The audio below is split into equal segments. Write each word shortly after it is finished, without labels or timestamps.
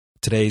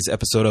Today's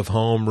episode of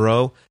Home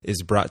Row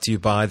is brought to you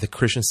by the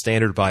Christian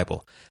Standard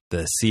Bible.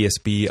 The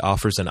CSB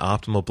offers an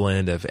optimal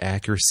blend of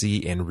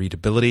accuracy and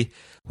readability,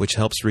 which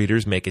helps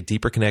readers make a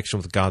deeper connection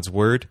with God's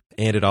Word,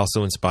 and it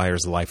also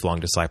inspires lifelong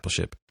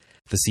discipleship.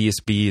 The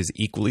CSB is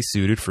equally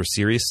suited for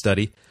serious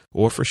study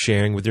or for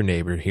sharing with your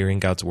neighbor hearing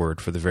God's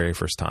Word for the very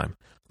first time.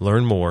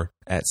 Learn more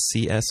at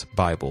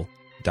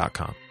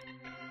csbible.com.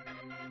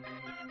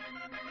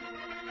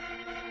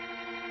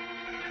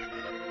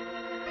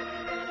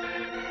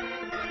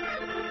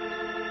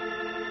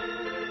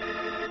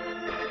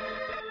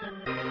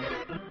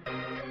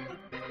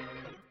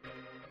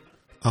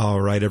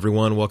 All right,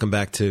 everyone. Welcome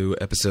back to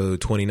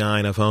episode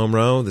 29 of Home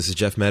Row. This is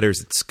Jeff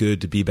Metters. It's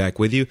good to be back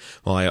with you.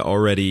 Well, I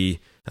already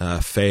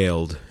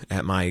failed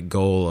at my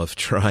goal of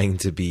trying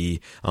to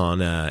be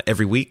on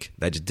every week.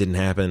 That just didn't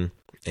happen,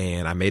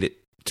 and I made it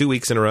 2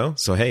 weeks in a row.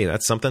 So, hey,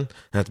 that's something.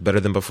 That's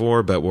better than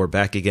before, but we're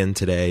back again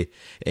today,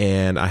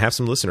 and I have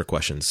some listener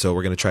questions, so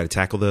we're going to try to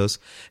tackle those.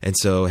 And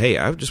so, hey,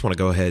 I just want to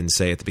go ahead and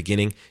say at the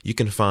beginning, you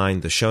can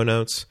find the show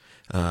notes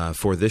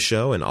for this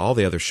show and all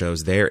the other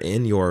shows there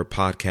in your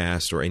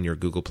podcast or in your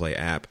Google Play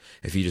app.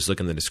 If you just look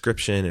in the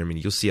description, I mean,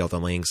 you'll see all the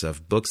links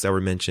of books that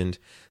were mentioned,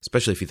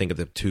 especially if you think of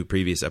the two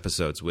previous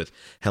episodes with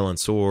Helen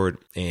Sword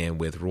and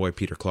with Roy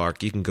Peter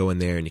Clark. You can go in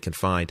there and you can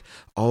find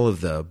all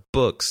of the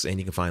books, and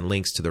you can find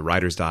links to the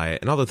Writer's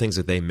Diet and all the things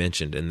that they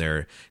mentioned in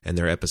their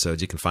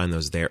episodes. You can find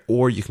those there,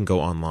 or you can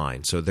go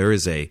online. So there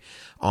is a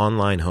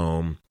online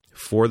home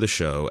for the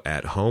show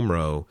at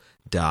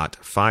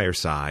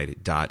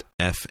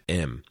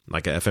homerow.fireside.fm,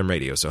 like a FM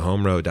radio. So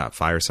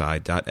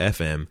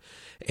homerow.fireside.fm,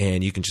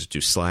 and you can just do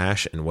 /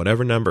 and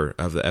whatever number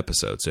of the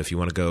episode. So if you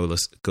want to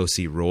go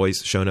see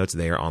Roy's show notes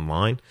there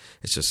online,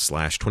 it's just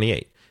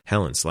 /28.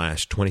 Helen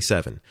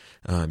 /27.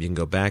 You can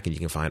go back and you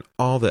can find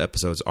all the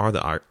episodes, all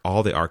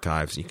the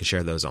archives. You can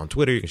share those on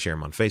Twitter. You can share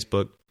them on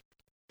Facebook.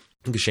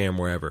 You can share them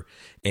wherever,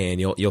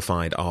 and you'll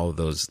find all of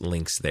those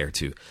links there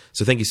too.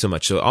 So thank you so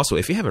much. So also,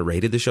 if you haven't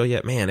rated the show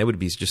yet, man, it would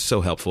be just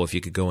so helpful if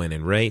you could go in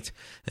and rate,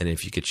 and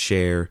if you could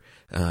share.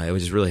 It would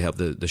just really help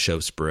the show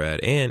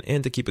spread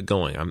and to keep it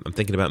going. I'm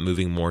thinking about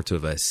moving more to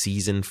a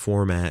season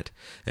format,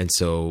 and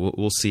so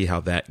we'll see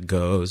how that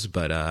goes,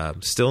 but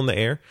still in the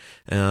air,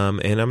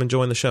 and I'm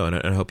enjoying the show, and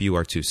I hope you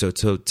are too. So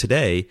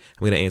today,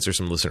 I'm going to answer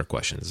some listener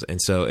questions, and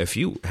so if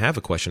you have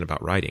a question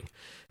about writing,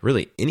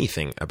 really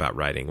anything about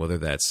writing, whether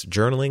that's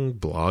journaling,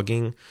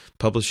 blogging,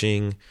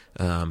 publishing,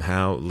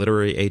 how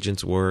literary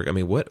agents work, I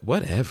mean,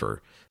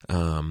 whatever.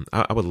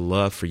 I would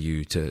love for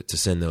you to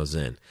send those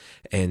in.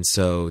 And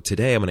so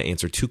today I'm going to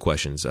answer two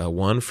questions.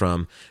 One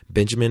from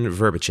Benjamin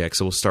Verbacek.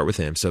 So we'll start with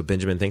him. So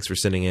Benjamin, thanks for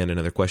sending in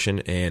another question.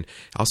 And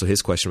also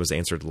his question was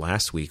answered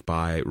last week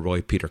by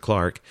Roy Peter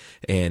Clark.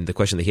 And the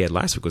question that he had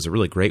last week was a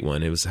really great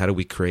one. It was, how do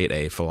we create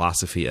a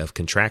philosophy of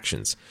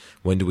contractions?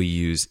 When do we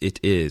use it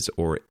is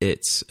or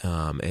it's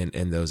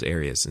in those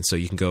areas? And so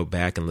you can go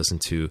back and listen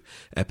to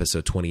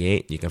episode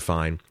 28. You can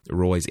find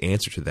Roy's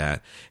answer to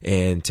that.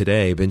 And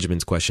today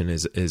Benjamin's question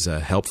is a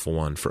helpful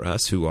one for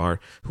us who are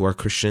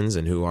Christians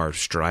and who are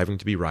striving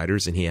to be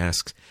writers. And he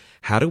asks,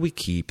 how do we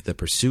keep the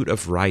pursuit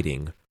of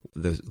writing,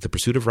 the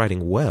pursuit of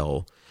writing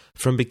well,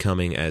 from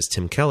becoming, as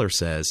Tim Keller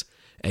says,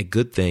 a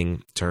good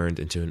thing turned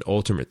into an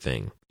ultimate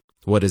thing?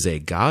 What is a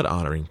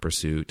God-honoring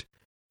pursuit,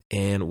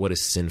 and what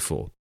is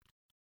sinful?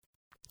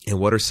 And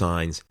what are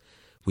signs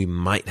we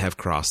might have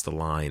crossed the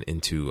line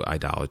into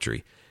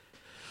idolatry?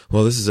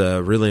 Well, this is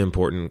a really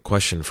important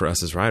question for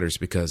us as writers,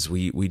 because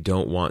we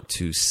don't want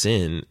to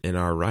sin in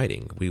our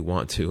writing. We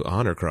want to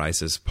honor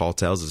Christ, as Paul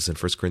tells us in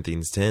 1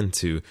 Corinthians 10,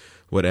 to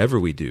whatever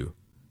we do,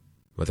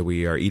 whether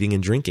we are eating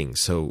and drinking.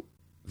 So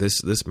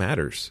this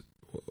matters.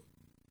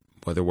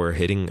 Whether we're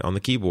hitting on the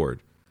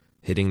keyboard,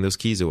 hitting those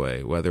keys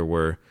away, whether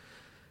we're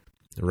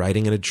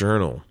writing in a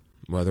journal,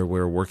 whether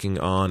we're working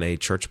on a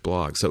church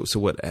blog. So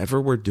whatever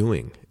we're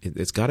doing,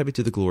 it's got to be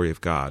to the glory of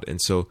God.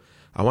 And so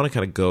I want to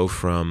kind of go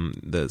from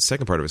the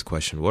second part of his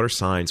question. What are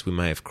signs we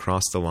might have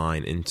crossed the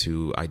line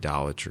into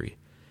idolatry?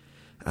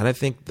 And I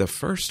think the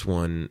first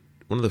one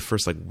of the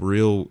first like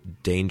real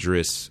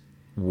dangerous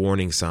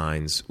warning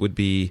signs would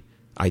be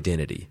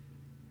identity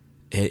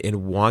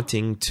and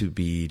wanting to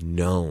be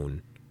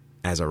known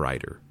as a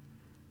writer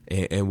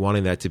and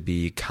wanting that to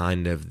be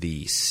kind of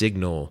the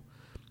signal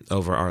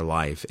over our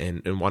life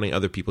and wanting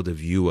other people to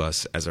view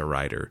us as a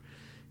writer.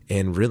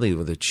 And really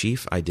the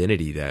chief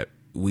identity that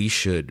we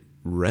should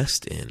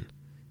rest in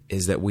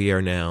is that we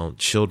are now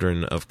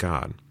children of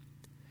God.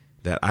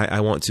 That I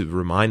want to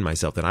remind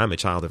myself that I'm a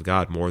child of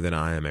God more than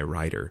I am a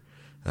writer,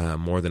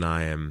 more than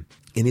I am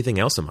anything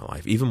else in my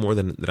life, even more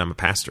than that I'm a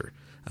pastor,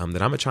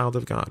 that I'm a child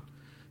of God.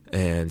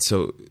 And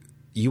so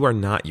you are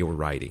not your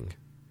writing.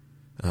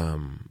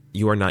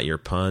 You are not your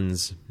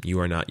puns. You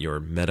are not your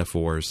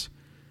metaphors.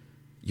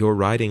 Your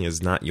writing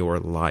is not your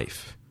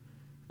life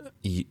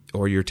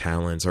or your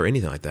talents or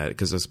anything like that.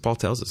 Because as Paul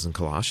tells us in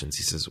Colossians,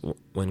 he says,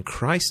 when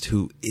Christ,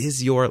 who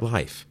is your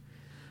life,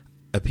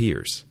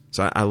 appears.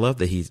 So I love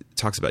that he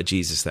talks about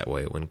Jesus that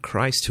way, when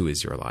Christ, who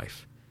is your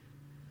life.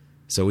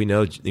 So we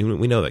know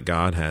that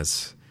God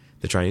has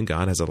The triune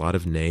God has a lot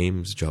of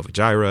names, Jehovah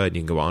Jireh, and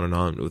you can go on and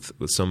on with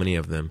so many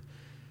of them.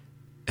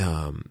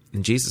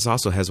 And Jesus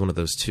also has one of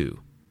those too.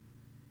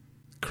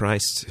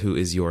 Christ, who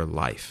is your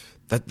life.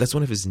 That's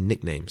one of his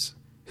nicknames,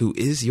 who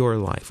is your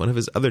life, one of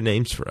his other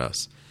names for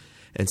us.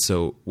 And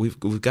so we've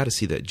got to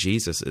see that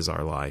Jesus is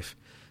our life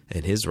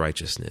and his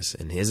righteousness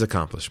and his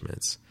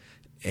accomplishments,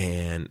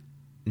 and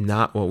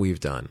not what we've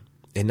done,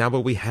 and not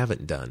what we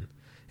haven't done,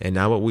 and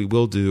not what we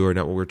will do, or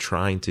not what we're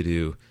trying to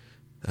do.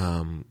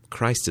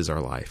 Christ is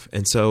our life.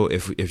 And so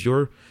if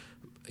you're,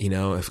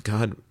 if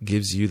God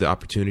gives you the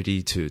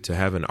opportunity to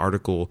have an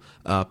article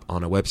up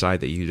on a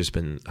website that you've just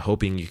been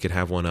hoping you could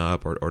have one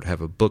up, or to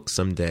have a book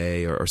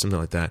someday, or something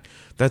like that,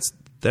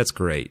 that's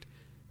great.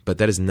 But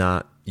that is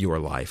not your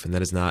life, and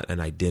that is not an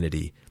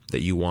identity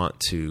that you want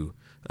to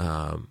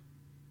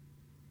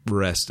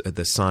rest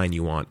the sign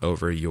you want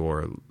over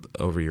your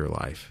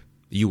life.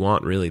 You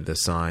want really the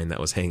sign that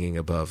was hanging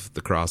above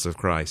the cross of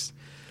Christ,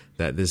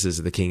 that this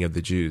is the King of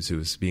the Jews who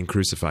is being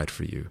crucified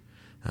for you,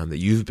 that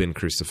you've been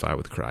crucified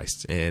with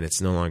Christ, and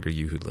it's no longer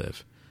you who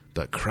live,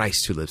 but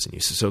Christ who lives in you.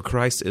 So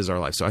Christ is our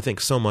life. So I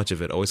think so much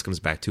of it always comes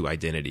back to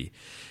identity,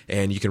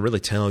 and you can really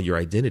tell your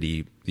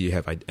identity, you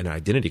have an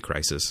identity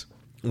crisis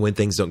when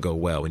things don't go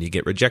well, when you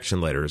get rejection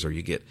letters or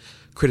you get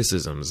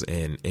criticisms,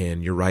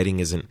 and your writing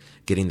isn't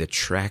getting the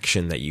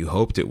traction that you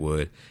hoped it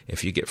would.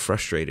 If you get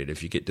frustrated,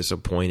 if you get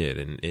disappointed,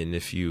 and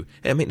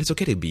it's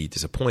okay to be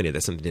disappointed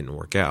that something didn't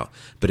work out,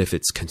 but if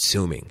it's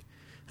consuming,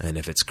 and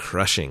if it's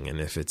crushing,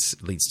 and if it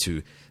leads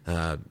to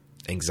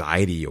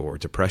anxiety or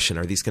depression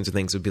or these kinds of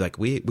things, it would be like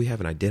we have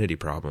an identity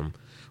problem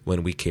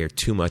when we care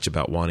too much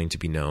about wanting to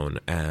be known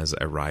as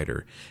a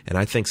writer. And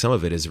I think some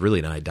of it is really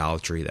an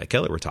idolatry that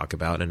Keller would talk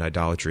about, an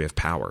idolatry of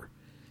power.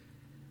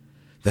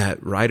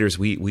 That writers,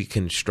 we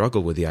can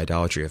struggle with the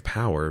idolatry of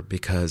power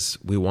because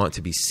we want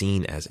to be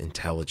seen as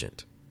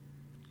intelligent.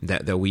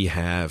 That we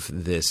have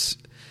this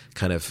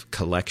kind of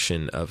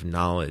collection of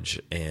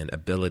knowledge and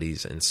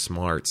abilities and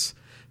smarts,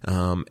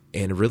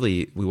 and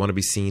really we want to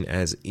be seen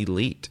as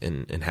elite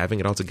and having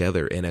it all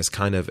together, and as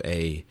kind of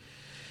a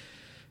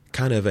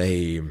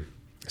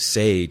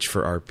sage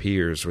for our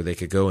peers, where they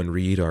could go and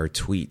read our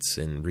tweets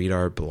and read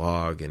our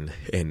blog,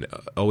 and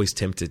always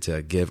tempted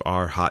to give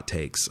our hot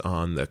takes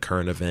on the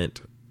current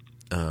event,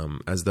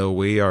 as though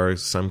we are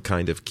some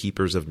kind of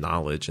keepers of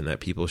knowledge, and that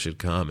people should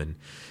come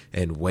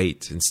and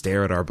wait and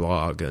stare at our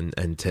blog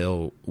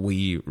until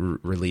we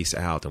release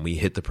out and we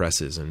hit the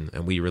presses and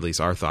we release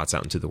our thoughts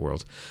out into the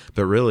world.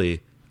 But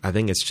really, I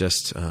think it's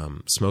just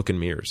smoke and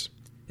mirrors.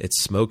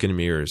 It's smoke and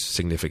mirrors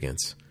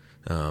significance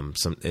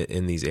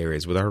in these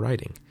areas with our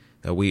writing.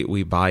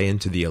 We buy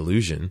into the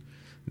illusion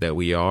that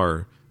we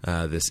are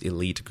this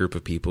elite group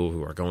of people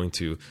who are going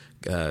to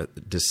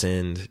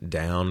descend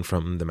down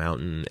from the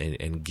mountain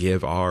and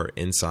give our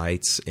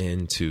insights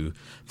into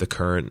the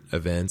current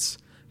events.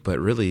 But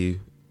really,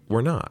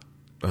 we're not.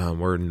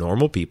 We're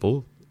normal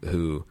people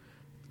who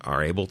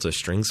are able to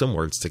string some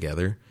words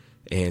together.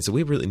 And so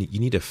you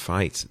need to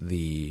fight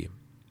the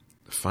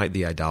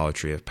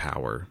idolatry of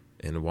power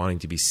and wanting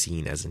to be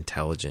seen as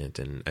intelligent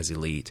and as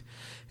elite.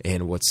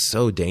 And what's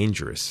so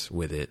dangerous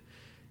with it,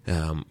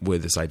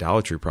 with this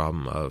idolatry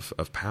problem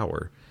of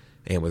power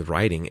and with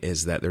writing,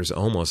 is that there's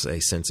almost a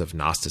sense of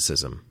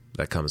Gnosticism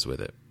that comes with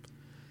it.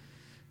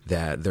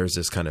 That there's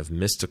this kind of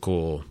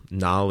mystical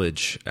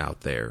knowledge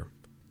out there,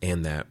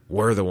 and that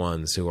we're the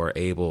ones who are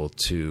able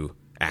to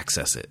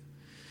access it.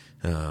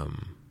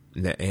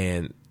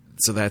 And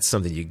so that's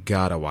something you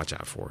gotta watch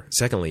out for.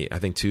 Secondly, I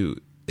think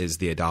too, is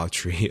the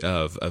idolatry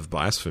of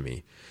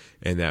blasphemy,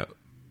 and that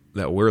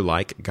we're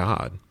like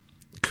God,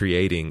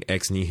 creating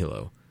ex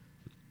nihilo.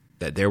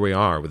 That there we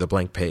are with a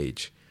blank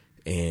page,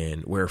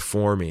 and we're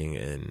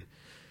forming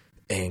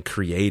and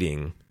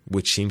creating,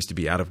 which seems to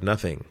be out of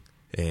nothing,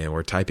 and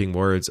we're typing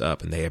words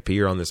up and they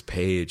appear on this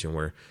page,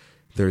 and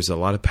there's a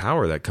lot of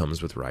power that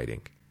comes with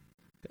writing.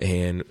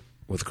 And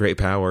with great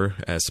power,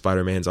 as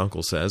Spider-Man's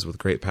uncle says, with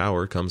great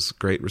power comes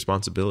great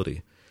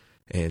responsibility.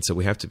 And so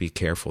we have to be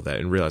careful that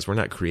and realize we're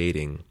not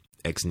creating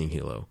ex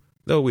nihilo.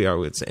 Though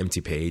it's an empty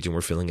page and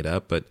we're filling it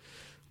up, but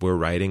we're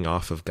writing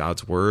off of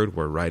God's word.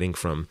 We're writing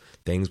from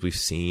things we've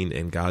seen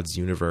in God's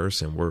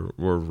universe, and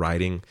we're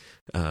writing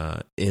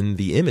in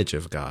the image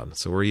of God.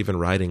 So we're even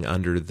writing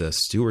under the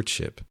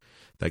stewardship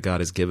that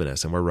God has given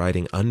us, and we're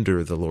writing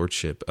under the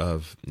lordship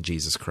of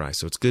Jesus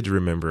Christ. So it's good to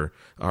remember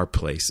our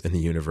place in the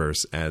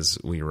universe as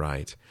we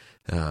write.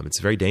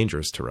 It's very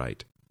dangerous to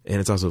write, and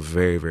it's also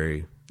very,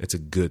 very, it's a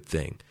good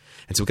thing.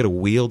 And so we've got to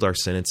wield our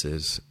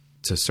sentences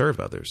to serve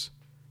others.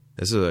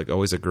 This is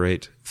always a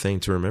great thing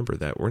to remember,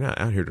 that we're not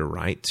out here to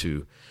write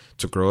to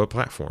grow a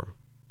platform.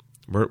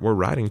 We're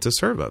writing to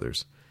serve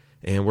others,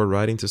 and we're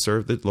writing to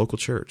serve the local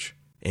church,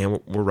 and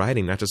we're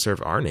writing not to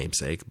serve our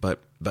namesake,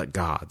 but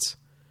God's,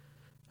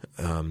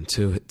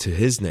 to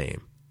His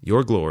name,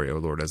 your glory, O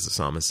Lord, as the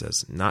psalmist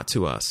says, not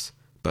to us,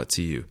 but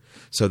to you.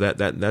 So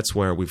that's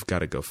where we've got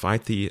to go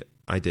fight the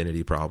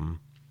identity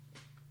problem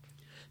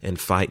and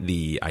fight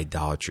the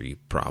idolatry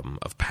problem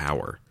of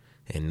power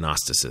and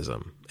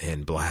Gnosticism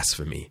and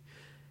blasphemy.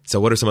 So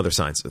what are some other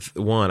signs?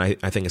 One, I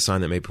think a sign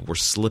that maybe we're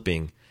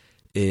slipping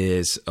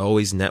is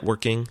always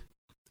networking,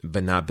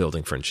 but not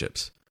building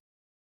friendships.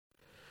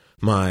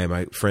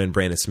 My friend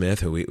Brandon Smith,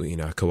 who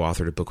I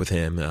co-authored a book with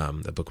him,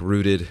 the book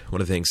Rooted.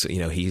 One of the things,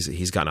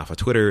 he's gotten off of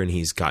Twitter and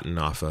he's gotten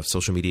off of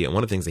social media. And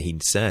one of the things that he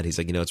said, he's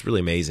like, it's really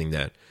amazing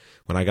that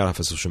when I got off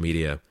of social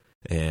media,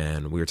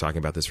 and we were talking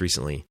about this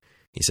recently,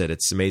 he said,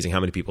 it's amazing how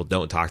many people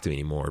don't talk to me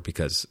anymore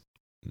because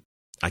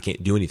I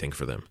can't do anything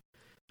for them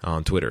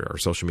on Twitter or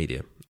social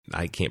media.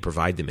 I can't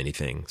provide them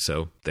anything,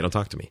 so they don't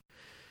talk to me.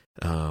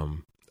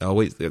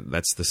 Always,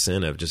 that's the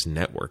sin of just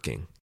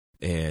networking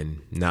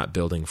and not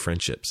building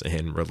friendships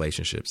and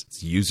relationships.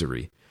 It's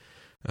usury.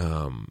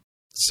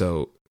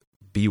 So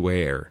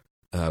beware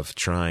of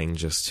trying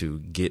just to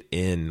get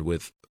in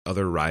with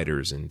other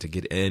writers and to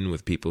get in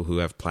with people who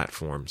have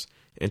platforms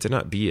and to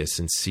not be a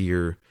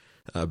sincere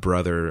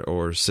brother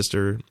or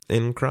sister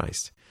in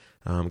Christ.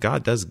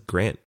 God does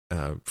grant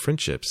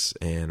friendships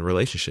and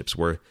relationships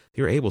where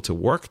you're able to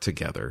work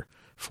together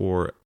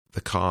for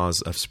the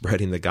cause of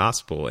spreading the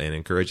gospel and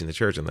encouraging the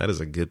church, and that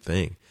is a good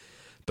thing.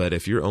 But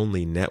if you're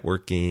only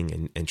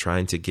networking and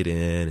trying to get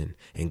in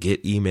and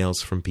get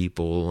emails from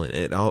people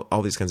and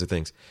all these kinds of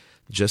things,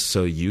 just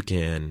so you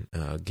can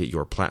get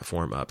your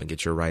platform up and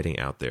get your writing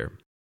out there,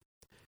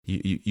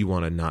 you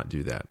want to not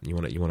do that. You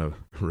want to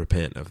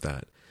repent of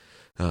that.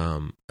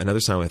 Another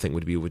sign I think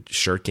would be with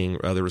shirking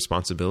other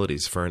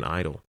responsibilities for an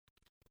idol.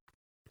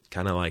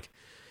 Kind of like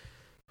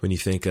when you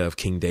think of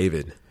King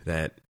David,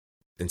 that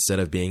instead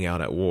of being out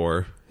at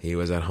war, he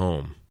was at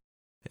home.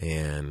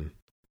 And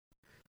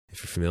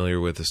if you're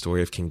familiar with the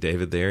story of King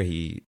David there,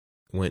 he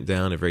went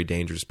down a very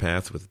dangerous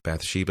path with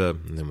Bathsheba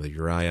and then with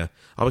Uriah,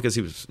 all because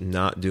he was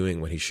not doing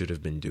what he should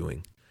have been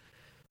doing.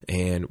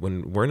 And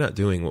when we're not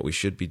doing what we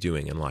should be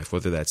doing in life,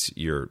 whether that's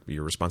your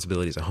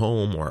responsibilities at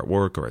home or at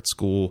work or at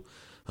school,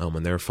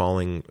 when they're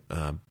falling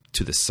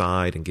to the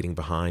side and getting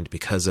behind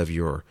because of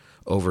your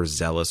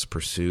overzealous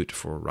pursuit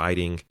for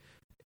writing,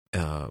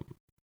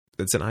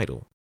 it's an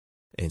idol.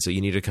 And so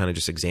you need to kind of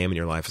just examine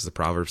your life, as the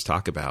Proverbs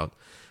talk about,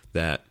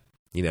 that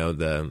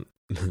the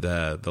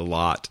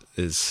lot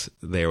is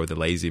there with the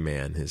lazy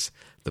man.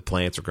 The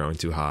plants are growing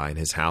too high and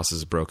his house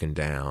is broken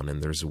down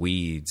and there's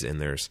weeds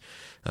and there's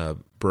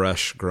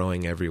brush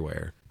growing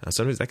everywhere.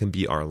 Sometimes that can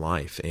be our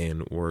life,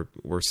 and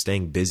we're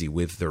staying busy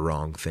with the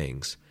wrong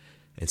things.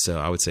 And so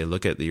I would say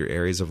look at your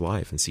areas of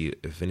life and see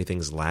if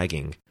anything's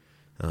lagging.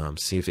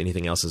 See if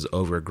anything else is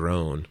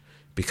overgrown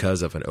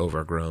because of an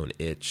overgrown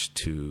itch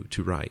to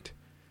write.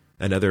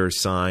 Another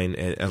sign,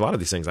 and a lot of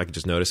these things I could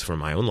just notice from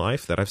my own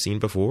life that I've seen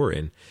before,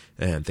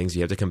 and things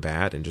you have to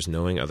combat, and just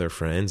knowing other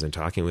friends and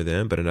talking with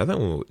them. But another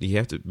one you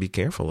have to be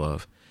careful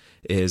of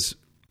is,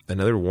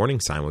 another warning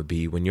sign would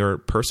be when your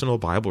personal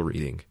Bible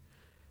reading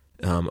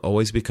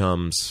always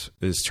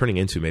is turning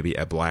into maybe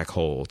a black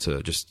hole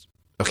to just,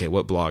 okay,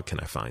 what blog can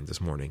I find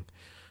this morning?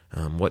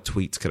 What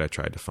tweets could I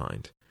try to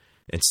find?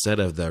 Instead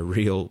of the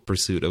real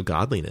pursuit of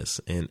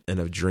godliness and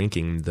of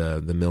drinking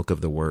the milk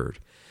of the word.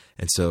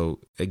 And so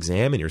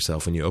examine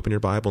yourself when you open your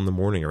Bible in the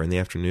morning or in the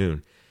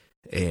afternoon.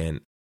 And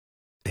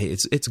hey,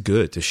 it's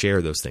good to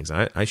share those things.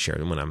 I share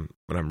them when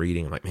I'm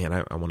reading. I'm like, man,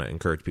 I want to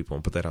encourage people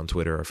and put that on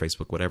Twitter or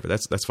Facebook, whatever.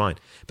 That's fine.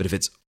 But if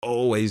it's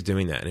always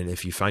doing that, and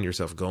if you find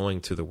yourself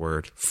going to the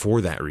word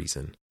for that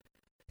reason,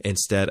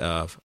 instead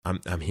of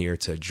I'm here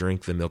to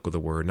drink the milk of the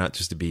word, not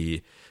just to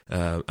be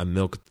a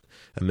milk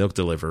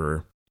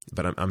deliverer,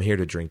 but I'm here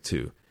to drink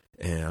too.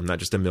 And I'm not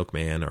just a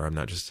milkman, or I'm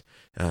not just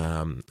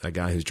a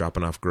guy who's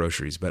dropping off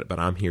groceries, but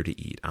I'm here to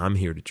eat. I'm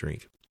here to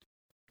drink.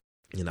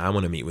 And I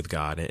want to meet with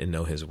God and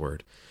know his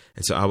word.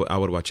 And so I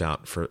would watch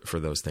out for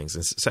those things.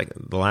 And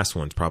second, the last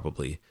one's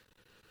probably,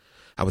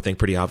 I would think,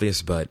 pretty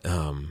obvious, but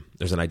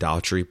there's an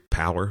idolatry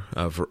power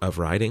of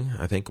writing.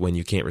 I think when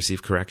you can't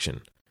receive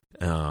correction,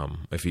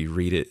 if you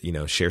read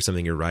it, share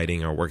something you're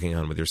writing or working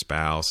on with your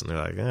spouse, and they're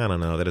like, I don't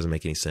know, that doesn't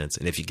make any sense.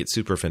 And if you get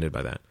super offended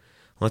by that,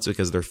 well, that's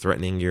because they're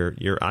threatening your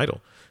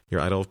idol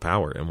of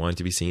power and wanting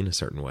to be seen a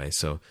certain way.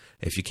 So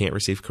if you can't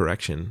receive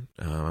correction,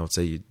 I would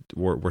say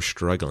we're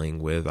struggling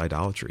with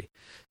idolatry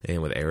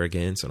and with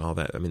arrogance and all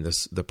that. I mean,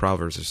 the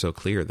Proverbs are so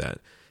clear that,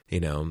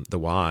 the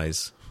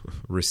wise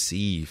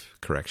receive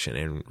correction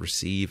and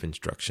receive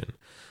instruction.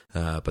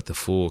 But the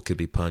fool could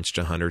be punched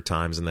 100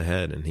 times in the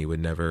head and he would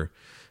never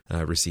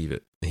receive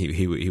it.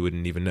 He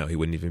wouldn't even know. He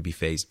wouldn't even be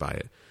fazed by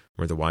it.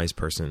 Where the wise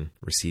person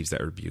receives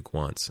that rebuke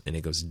once, and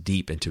it goes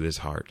deep into his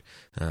heart.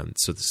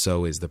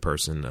 So is the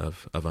person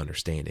of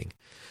understanding.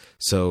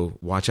 So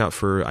watch out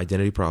for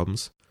identity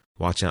problems.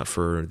 Watch out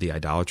for the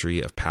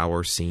idolatry of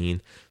power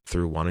seen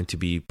through wanting to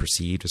be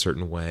perceived a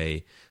certain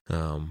way,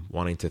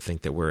 wanting to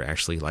think that we're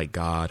actually like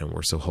God and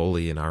we're so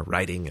holy in our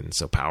writing and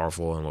so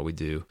powerful in what we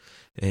do.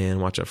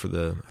 And watch out for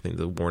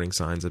the warning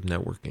signs of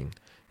networking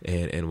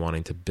and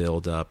wanting to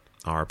build up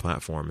our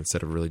platform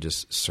instead of really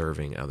just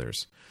serving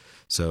others.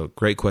 So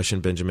great question,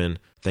 Benjamin.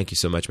 Thank you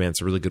so much, man.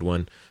 It's a really good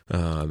one.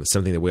 It's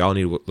something that we all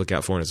need to look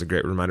out for. And it's a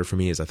great reminder for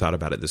me as I thought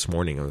about it this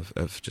morning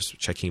of just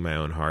checking my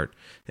own heart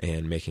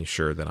and making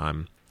sure that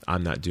I'm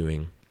not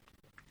doing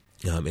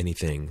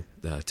anything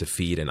to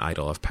feed an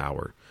idol of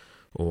power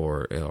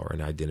or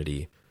an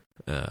identity,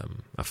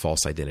 a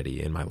false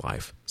identity in my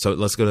life. So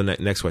let's go to the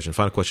next question.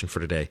 Final question for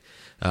today.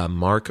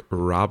 Mark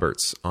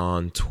Roberts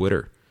on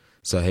Twitter.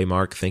 So, hey,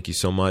 Mark, thank you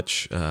so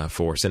much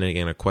for sending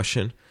in a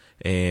question.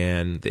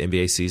 And the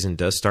NBA season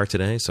does start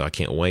today, so I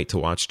can't wait to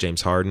watch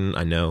James Harden.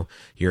 I know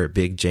you're a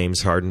big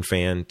James Harden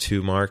fan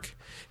too, Mark.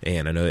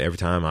 And I know every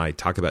time I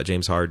talk about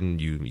James Harden,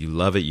 you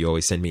love it. You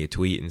always send me a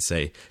tweet and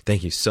say,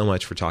 thank you so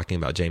much for talking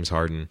about James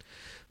Harden.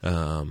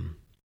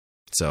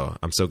 So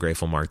I'm so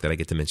grateful, Mark, that I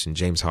get to mention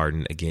James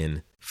Harden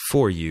again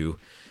for you,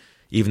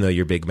 even though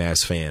you're a big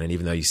Mavs fan, and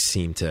even though you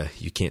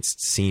can't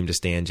seem to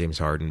stand James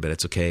Harden, but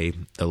it's okay.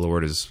 The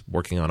Lord is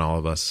working on all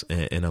of us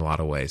in a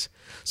lot of ways.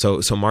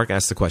 So Mark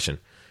asked the question,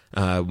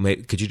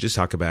 could you just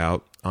talk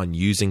about on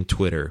using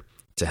Twitter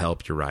to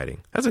help your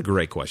writing? That's a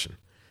great question.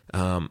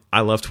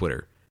 I love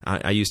Twitter.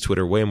 I use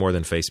Twitter way more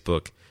than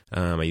Facebook.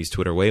 I use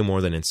Twitter way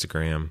more than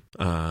Instagram.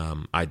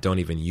 I don't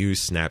even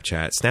use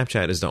Snapchat.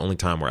 Snapchat is the only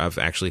time where I've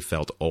actually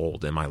felt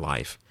old in my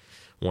life,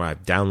 where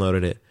I've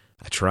downloaded it.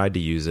 I tried to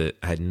use it.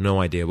 I had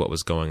no idea what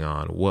was going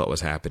on, what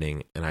was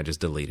happening, and I just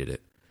deleted it.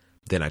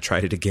 Then I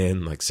tried it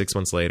again like 6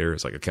 months later.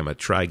 It's like, okay, I'm going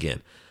to try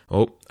again.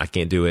 Oh, I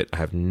can't do it. I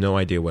have no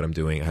idea what I'm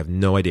doing. I have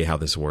no idea how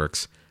this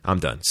works. I'm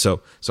done.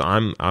 So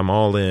I'm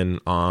all in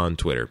on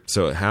Twitter.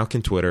 So how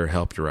can Twitter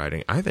help your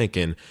writing? I think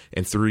in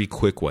 3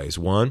 quick ways.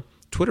 One,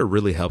 Twitter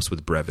really helps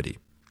with brevity.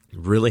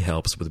 Really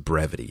helps with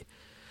brevity.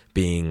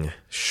 Being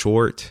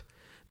short,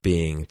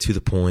 being to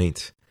the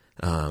point.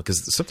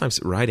 Because sometimes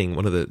writing,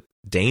 one of the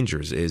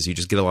dangers is you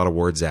just get a lot of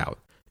words out.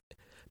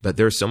 But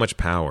there's so much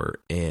power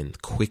in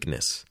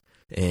quickness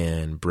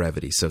and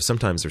brevity. So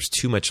sometimes there's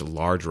too much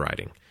large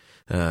writing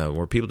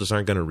where people just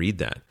aren't going to read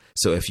that.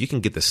 So if you can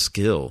get the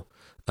skill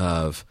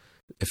of,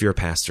 if you're a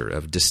pastor,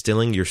 of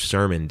distilling your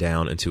sermon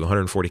down into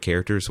 140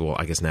 characters, well,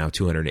 I guess now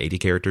 280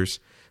 characters,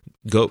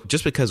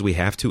 just because we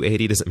have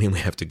 280 doesn't mean we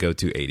have to go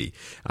 280.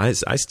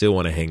 I still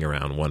want to hang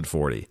around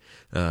 140.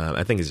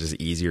 I think it's just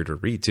easier to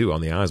read too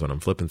on the eyes when I'm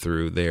flipping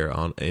through there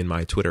in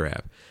my Twitter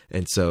app.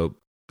 And so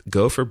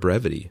go for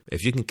brevity.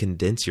 If you can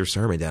condense your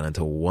sermon down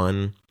into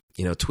one,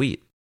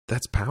 tweet,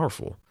 that's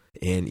powerful.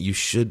 And you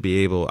should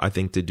be able, I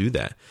think, to do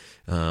that.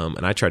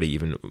 And I try to,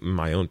 even in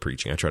my own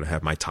preaching, I try to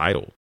have my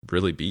title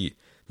really be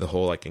the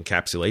whole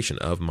encapsulation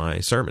of my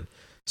sermon.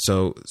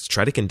 So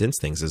try to condense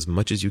things as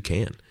much as you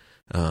can.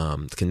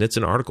 Condense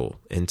an article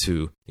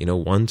into,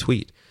 one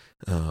tweet.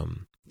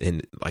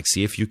 And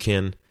see if you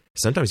can.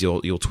 Sometimes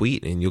you'll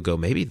tweet and you'll go,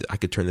 maybe I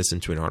could turn this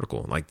into an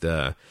article. When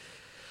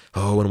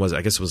was it?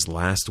 I guess it was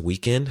last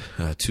weekend,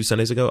 2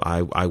 Sundays ago.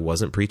 I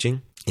wasn't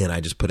preaching. And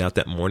I just put out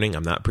that morning,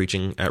 I'm not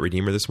preaching at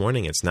Redeemer this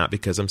morning. It's not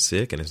because I'm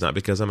sick, and it's not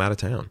because I'm out of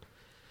town.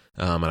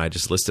 And I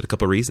just listed a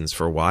couple of reasons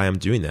for why I'm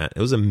doing that.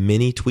 It was a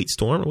mini tweet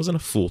storm. It wasn't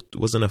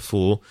a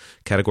full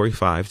Category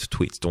 5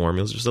 tweet storm.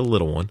 It was just a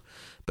little one.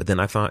 But then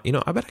I thought,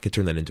 I bet I could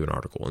turn that into an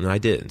article. And I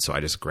did. And so I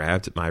just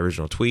grabbed my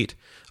original tweet,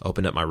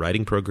 opened up my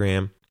writing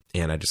program,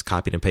 and I just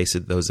copied and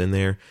pasted those in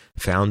there,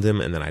 found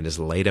them, and then I just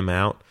laid them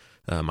out,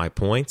 my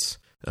points,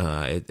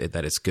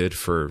 that it's good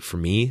for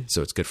me.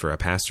 So it's good for a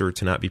pastor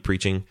to not be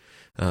preaching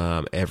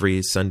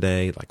every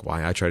Sunday,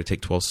 why I try to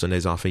take 12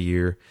 Sundays off a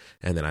year.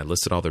 And then I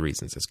listed all the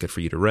reasons. It's good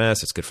for you to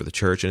rest. It's good for the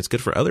church, and it's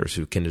good for others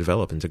who can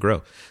develop and to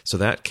grow. So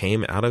that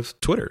came out of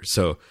Twitter.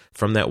 So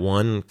from that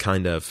one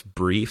kind of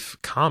brief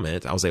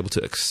comment, I was able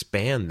to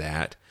expand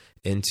that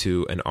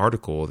into an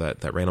article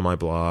that ran on my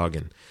blog,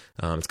 and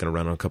it's going to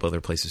run on a couple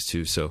other places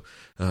too. So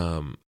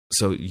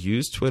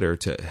use Twitter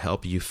to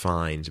help you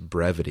find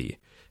brevity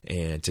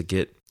and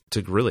to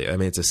really,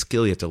 it's a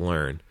skill you have to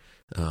learn.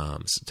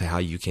 To how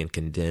you can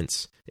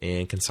condense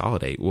and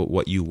consolidate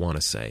what you want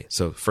to say.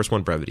 So first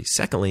one, brevity.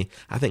 Secondly,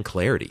 I think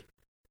clarity.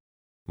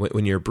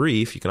 When you're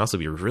brief, you can also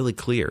be really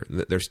clear.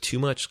 There's too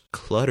much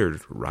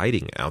cluttered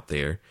writing out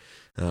there,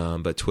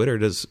 but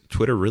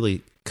Twitter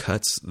really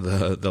cuts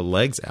the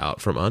legs out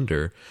from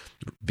under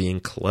being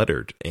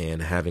cluttered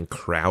and having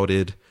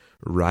crowded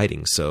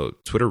writing. So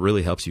Twitter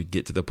really helps you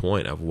get to the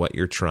point of what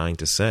you're trying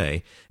to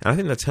say. And I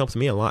think that's helped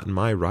me a lot in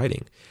my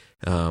writing,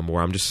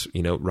 where I'm just,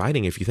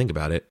 writing, if you think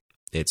about it,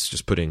 it's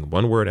just putting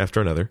one word after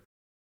another,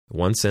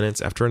 one sentence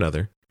after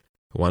another,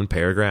 one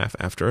paragraph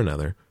after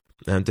another.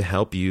 And to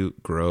help you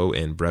grow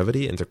in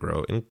brevity and to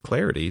grow in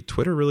clarity,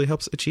 Twitter really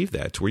helps achieve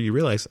that, to where you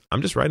realize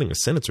I'm just writing a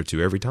sentence or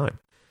two every time.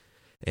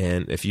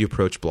 And if you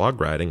approach blog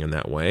writing in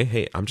that way,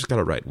 hey, I'm just got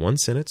to write one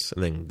sentence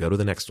and then go to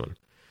the next one.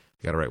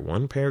 You got to write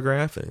one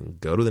paragraph and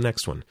go to the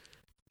next one.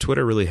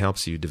 Twitter really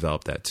helps you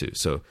develop that too.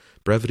 So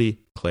brevity,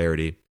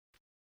 clarity.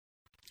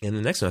 And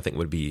the next one I think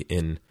would be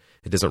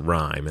it doesn't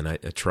rhyme, and I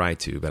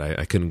tried to, but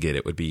I couldn't get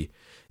it, would be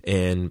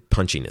in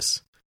punchiness.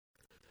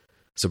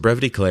 So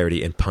brevity,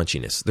 clarity, and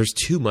punchiness. There's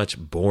too much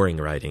boring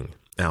writing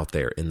out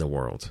there in the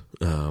world.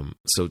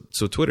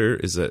 So Twitter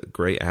is a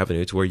great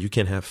avenue to where you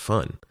can have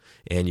fun.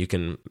 and you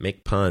can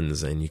make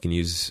puns, and you can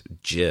use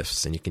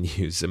GIFs, and you can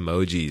use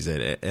emojis,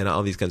 and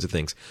all these kinds of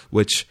things,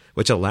 which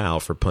allow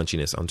for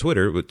punchiness on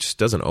Twitter, which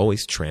doesn't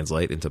always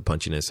translate into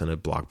punchiness in a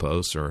blog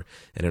post or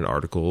in an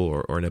article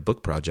or in a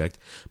book project,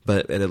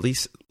 but it at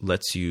least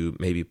lets you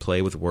maybe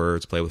play with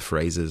words, play with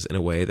phrases in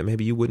a way that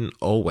maybe you wouldn't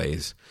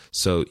always.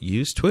 So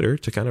use Twitter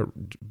to kind of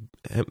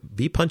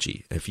be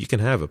punchy. If you can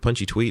have a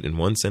punchy tweet in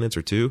one sentence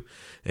or two,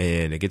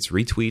 and it gets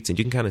retweets, and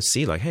you can kind of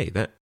see like, hey,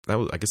 that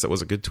was, I guess that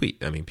was a good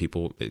tweet. I mean,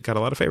 it got a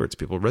lot of favorites.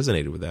 People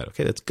resonated with that.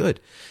 Okay, that's good.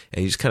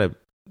 And you just kind of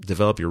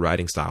develop your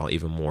writing style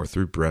even more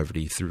through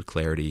brevity, through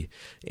clarity,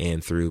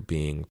 and through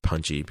being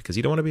punchy, because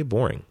you don't want to be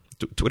boring.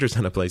 Twitter's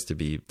not a place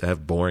to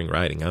have boring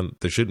writing.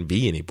 There shouldn't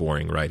be any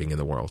boring writing in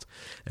the world.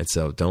 And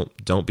so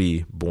don't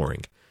be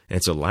boring.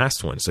 And so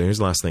last one. So here's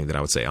the last thing that I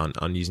would say on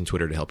using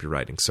Twitter to help your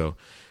writing. So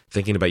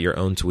thinking about your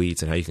own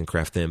tweets and how you can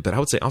craft them. But I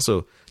would say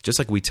also, just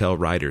like we tell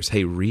writers,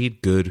 hey,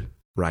 read good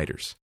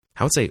writers.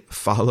 I would say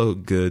follow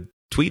good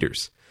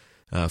tweeters,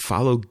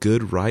 follow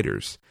good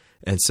writers.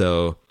 And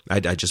so I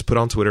just put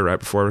on Twitter right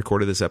before I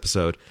recorded this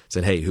episode,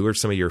 said, hey, who are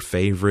some of your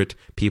favorite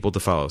people to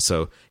follow?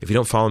 So if you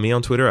don't follow me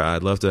on Twitter,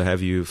 I'd love to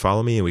have you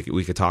follow me, and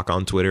we could talk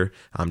on Twitter.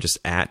 I'm just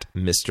at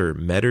Mr.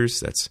 Medders.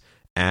 That's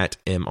at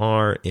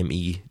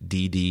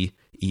MrMedders.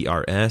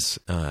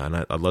 And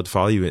I'd love to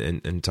follow you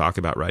and talk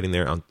about writing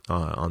there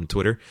on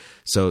Twitter.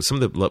 So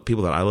some of the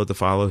people that I love to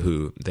follow,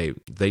 who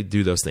they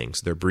do those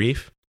things. They're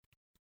brief,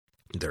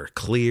 they're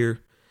clear,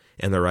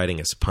 and their writing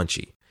is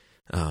punchy.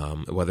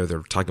 Whether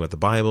they're talking about the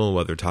Bible,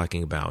 whether they're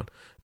talking about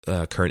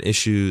current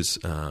issues,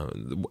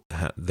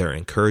 they're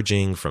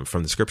encouraging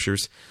from the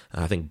scriptures.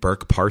 I think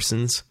Burk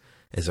Parsons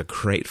is a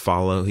great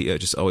follow. He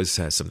just always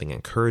has something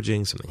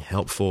encouraging, something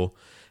helpful,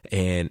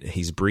 and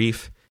he's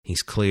brief,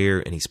 he's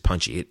clear, and he's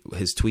punchy.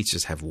 His tweets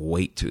just have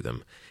weight to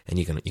them, and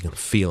you can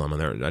feel them,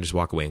 and I just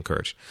walk away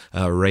encouraged.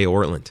 Ray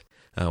Ortlund.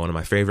 One of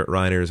my favorite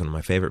writers, one of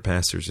my favorite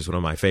pastors, just one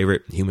of my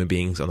favorite human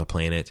beings on the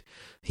planet.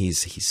 He's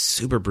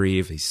super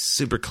brief, he's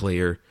super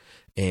clear,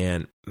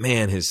 and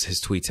man, his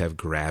tweets have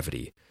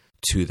gravity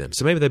to them.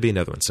 So maybe that'd be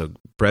another one. So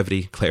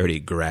brevity, clarity,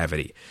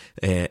 gravity,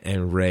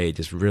 and Ray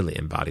just really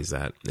embodies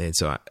that. And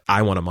so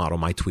I want to model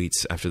my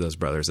tweets after those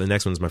brothers. The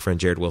next one's my friend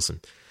Jared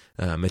Wilson.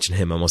 Mention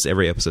him almost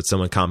every episode.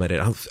 Someone commented,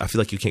 I feel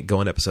like you can't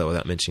go an episode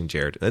without mentioning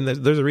Jared. And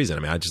there's a reason.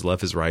 I mean, I just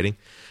love his writing,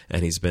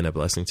 and he's been a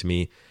blessing to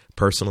me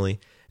personally.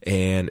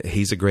 And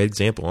he's a great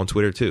example on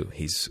Twitter too.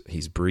 He's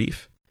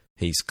brief,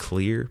 he's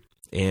clear,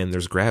 and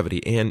there's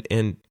gravity,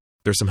 and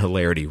there's some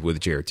hilarity with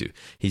Jared too.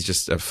 He's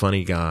just a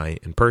funny guy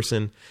in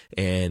person,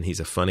 and he's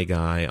a funny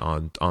guy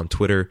on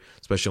Twitter,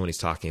 especially when he's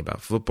talking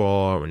about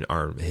football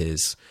or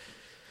his,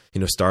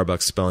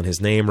 Starbucks spelling his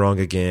name wrong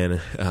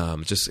again.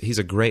 He's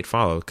a great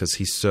follow because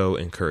he's so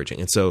encouraging.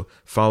 And so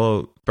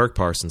follow Burk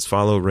Parsons,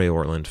 follow Ray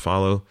Ortlund,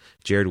 follow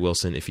Jared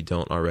Wilson if you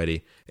don't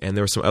already. And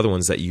there were some other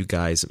ones that you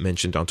guys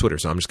mentioned on Twitter,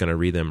 so I'm just going to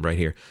read them right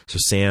here. So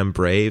Sam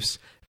Braves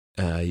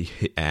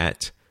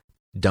at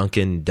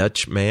Duncan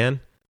Dutchman.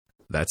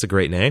 That's a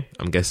great name.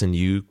 I'm guessing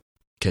you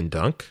can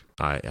dunk.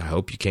 I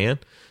hope you can.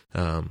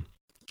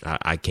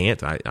 I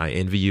can't. I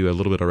envy you a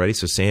little bit already.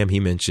 So Sam,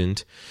 he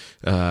mentioned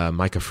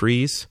Micah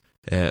Fries.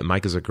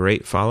 Micah's a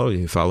great follow. You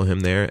can follow him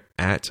there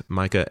at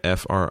Micah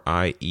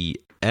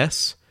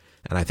Fries.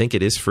 And I think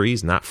it is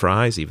Fries, not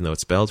Fries, even though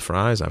it's spelled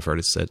Fries. I've heard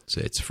it said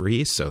it's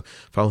Fries. So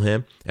follow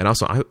him. And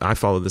also, I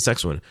follow this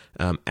next one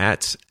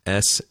at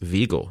S.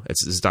 Viegel.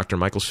 This is Dr.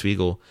 Michael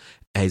Spiegel.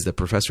 He's the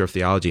professor of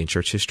theology and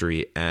church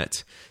history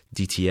at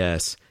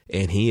DTS,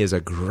 and he is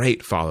a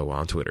great follow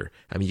on Twitter.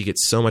 I mean, you get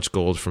so much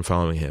gold from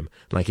following him.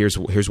 Like here's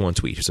one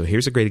tweet. So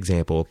here's a great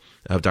example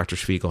of Dr.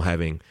 Spiegel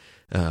having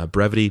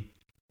brevity,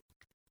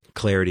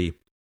 clarity,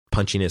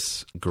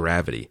 punchiness,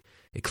 gravity.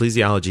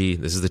 Ecclesiology,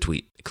 this is the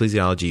tweet,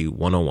 Ecclesiology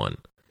 101.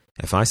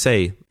 If I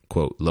say,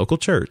 quote, local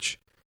church,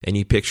 and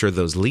you picture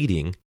those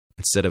leading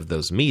instead of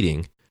those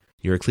meeting,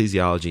 your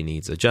ecclesiology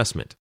needs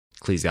adjustment.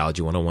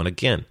 Ecclesiology 101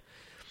 again.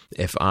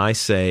 If I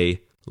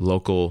say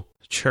local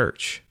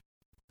church,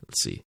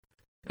 let's see.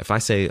 If I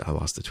say, I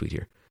lost the tweet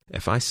here.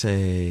 If I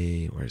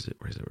say, where is it?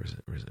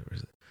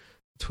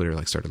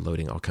 Twitter started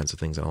loading all kinds of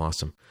things and I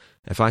lost them.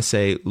 If I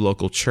say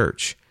local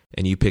church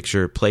and you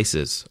picture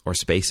places or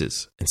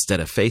spaces instead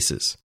of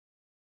faces,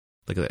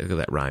 look at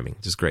that rhyming.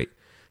 Just great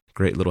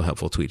little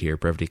helpful tweet here.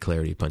 Brevity,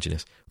 clarity,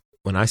 punchiness.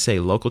 When I say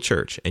local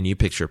church and you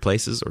picture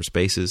places or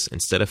spaces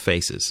instead of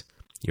faces,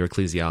 your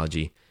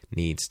ecclesiology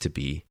needs to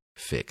be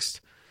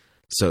fixed.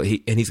 So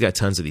he's got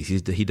tons of these.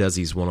 He does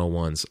these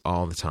 101s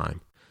all the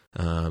time.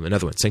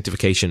 Another one,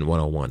 Sanctification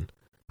 101.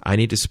 I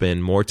need to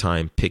spend more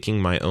time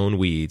picking my own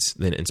weeds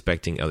than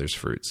inspecting others'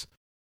 fruits.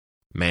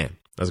 Man,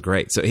 that's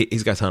great. So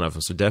he's got a ton of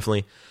them. So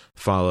definitely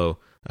follow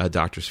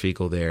Dr.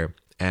 Spiegel there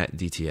at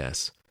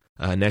DTS.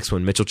 Next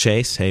one, Mitchell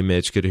Chase. Hey,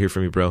 Mitch, good to hear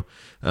from you, bro.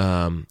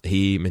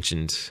 He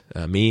mentioned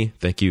me.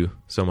 Thank you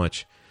so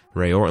much.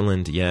 Ray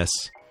Ortlund, yes.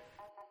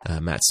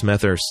 Matt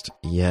Smethurst,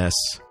 yes.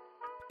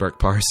 Burk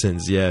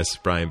Parsons, yes.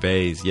 Brian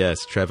Bays,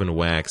 yes. Trevin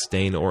Wax,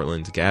 Dane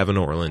Ortlund, Gavin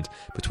Ortlund,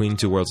 Between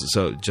Two Worlds.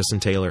 So Justin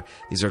Taylor,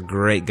 these are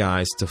great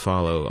guys to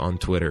follow on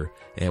Twitter.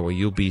 and where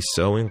you'll be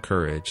so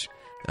encouraged,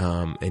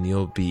 and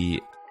you'll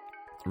be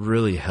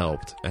really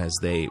helped as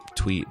they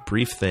tweet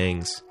brief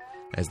things,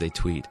 as they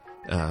tweet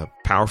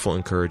powerful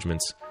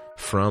encouragements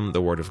from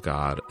the Word of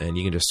God. And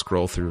you can just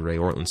scroll through Ray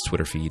Ortland's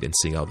Twitter feed and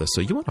see all this.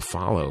 So you want to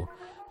follow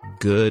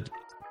good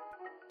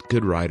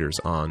writers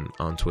on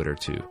Twitter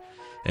too.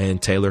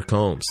 And Taylor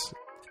Combs,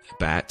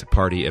 Bat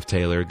Party of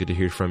Taylor, good to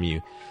hear from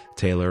you,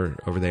 Taylor,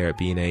 over there at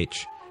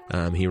B&H.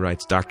 He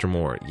writes, Dr.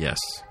 Moore, yes.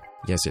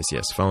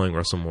 Following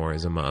Russell Moore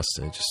is a must.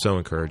 It's just so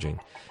encouraging.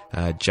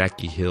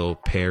 Jackie Hill,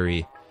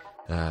 Perry,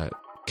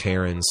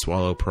 Karen,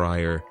 Swallow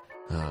Pryor,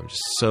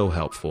 just so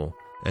helpful.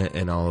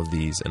 And all of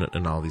these,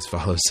 and all these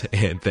follows.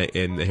 And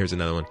here's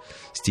another one.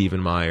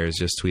 Stephen Myers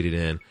just tweeted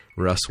in,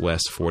 Russ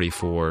West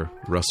 44,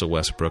 Russell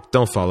Westbrook.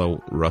 Don't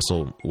follow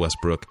Russell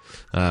Westbrook.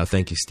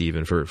 Thank you,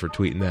 Stephen, for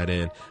tweeting that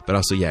in. But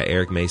also,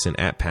 Eric Mason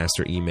at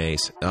Pastor E.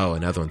 Mace. Oh,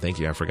 another one. Thank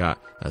you. I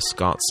forgot.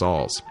 Scott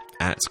Sauls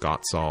at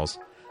Scott Sauls.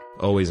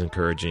 Always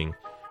encouraging.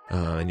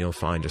 And you'll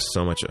find just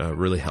so much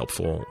really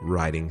helpful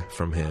writing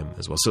from him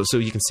as well. So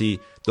you can see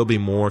there'll be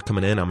more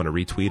coming in. I'm going to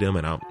retweet them,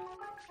 and I'll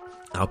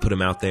put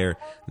them out there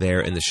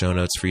in the show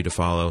notes for you to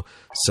follow.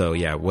 So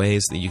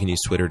ways that you can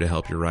use Twitter to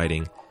help your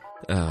writing.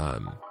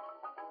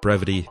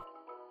 Brevity,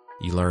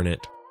 you learn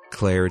it.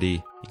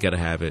 Clarity, you got to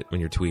have it when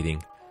you're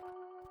tweeting.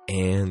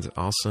 And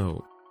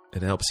also,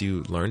 it helps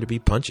you learn to be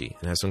punchy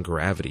and have some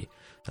gravity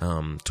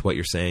to what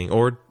you're saying,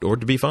 or to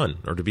be fun,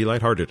 or to be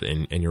lighthearted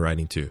in your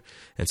writing too.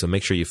 And so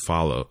make sure you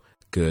follow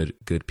good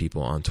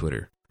people on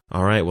Twitter.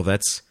 All right, well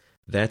that's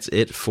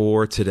it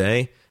for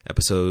today.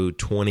 Episode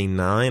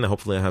 29.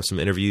 Hopefully I'll have some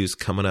interviews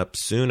coming up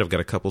soon. I've got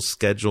a couple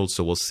scheduled,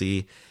 so we'll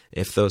see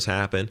if those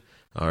happen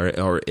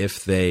or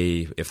if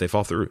they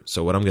fall through.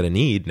 So what I'm going to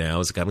need now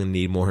is I'm going to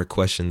need more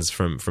questions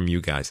from you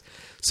guys.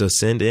 So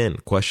send in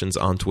questions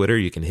on Twitter.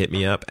 You can hit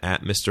me up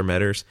at Mr.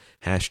 Metters,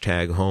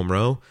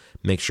 #HomeRow.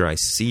 Make sure I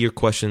see your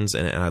questions,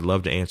 and I'd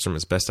love to answer them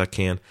as best I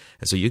can.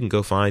 And so you can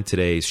go find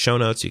today's show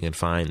notes. You can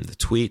find the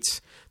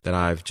tweets that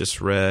I've just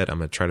read. I'm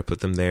going to try to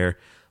put them there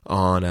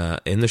on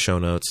in the show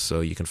notes, so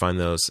you can find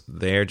those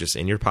there just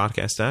in your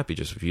podcast app. You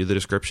just view the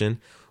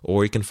description,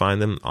 or you can find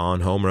them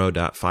on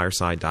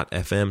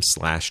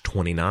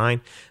homerow.fireside.fm/29,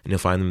 and you'll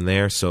find them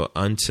there. So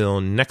until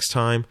next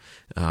time,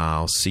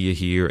 I'll see you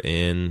here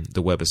in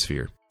the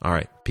webosphere. All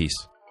right, peace.